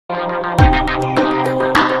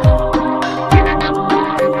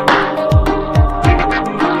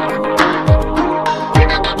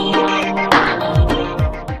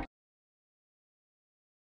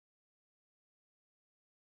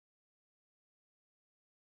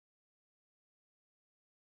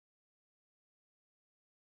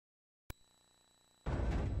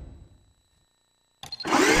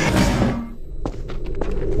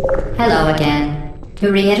Hello again.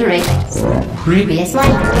 To reiterate, previous life.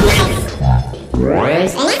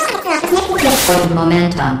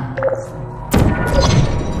 Momentum.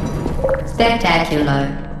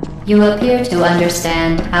 Spectacular. You appear to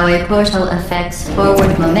understand how a portal affects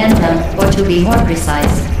forward momentum, or to be more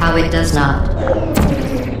precise, how it does not.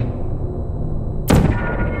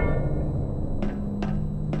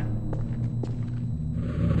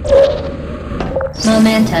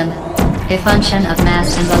 Momentum, a function of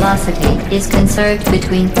mass and velocity, is conserved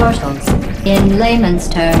between portals. In layman's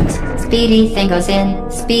terms, speedy thing goes in,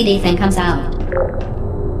 speedy thing comes out.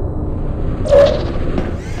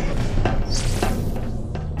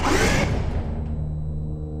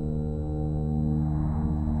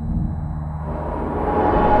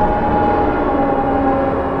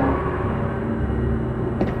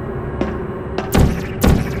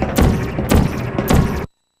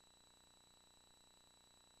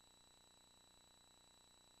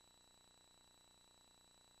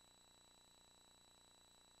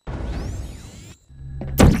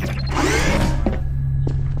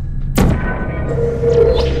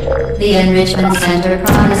 The Enrichment Center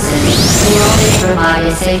promises to always provide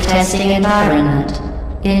a safe testing environment.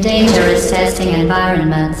 In dangerous testing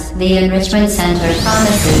environments, the Enrichment Center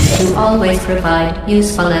promises to always provide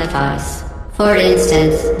useful advice. For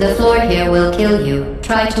instance, the floor here will kill you.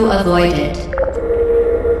 Try to avoid it.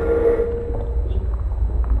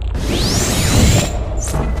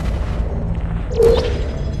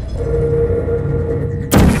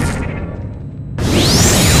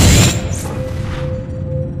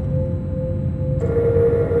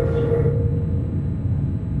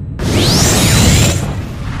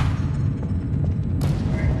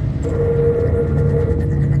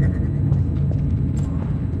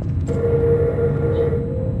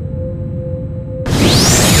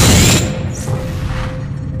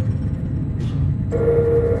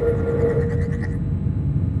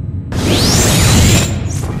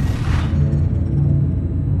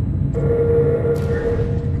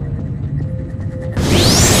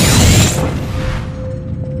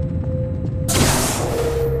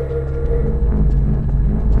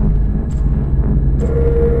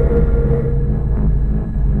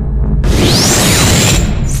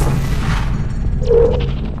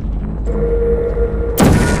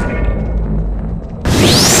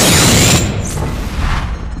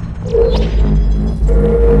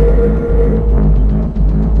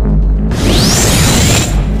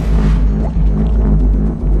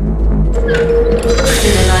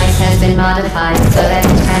 Modified so that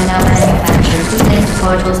it can now manufacture two linked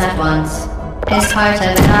portals at once. As part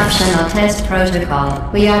of an optional test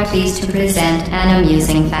protocol, we are pleased to present an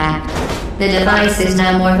amusing fact. The device is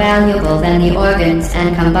now more valuable than the organs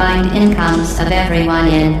and combined incomes of everyone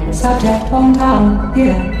in Subject hometown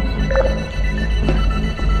here.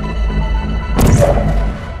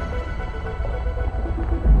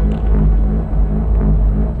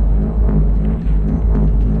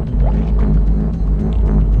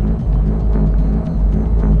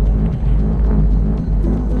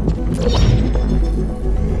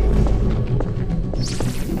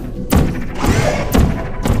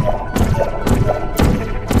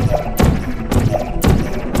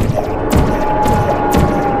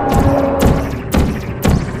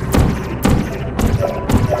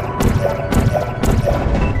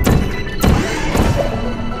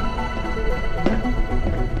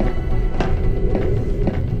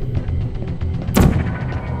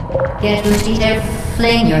 Get boosty there,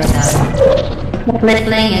 fling yourself.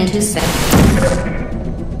 Fling into space.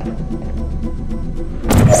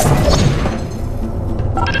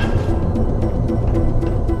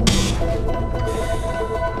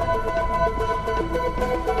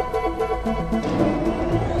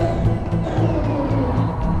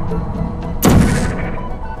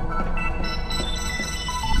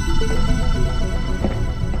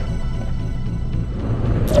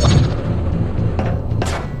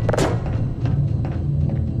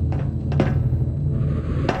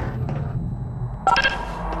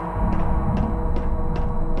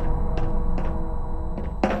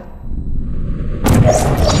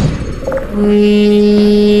 We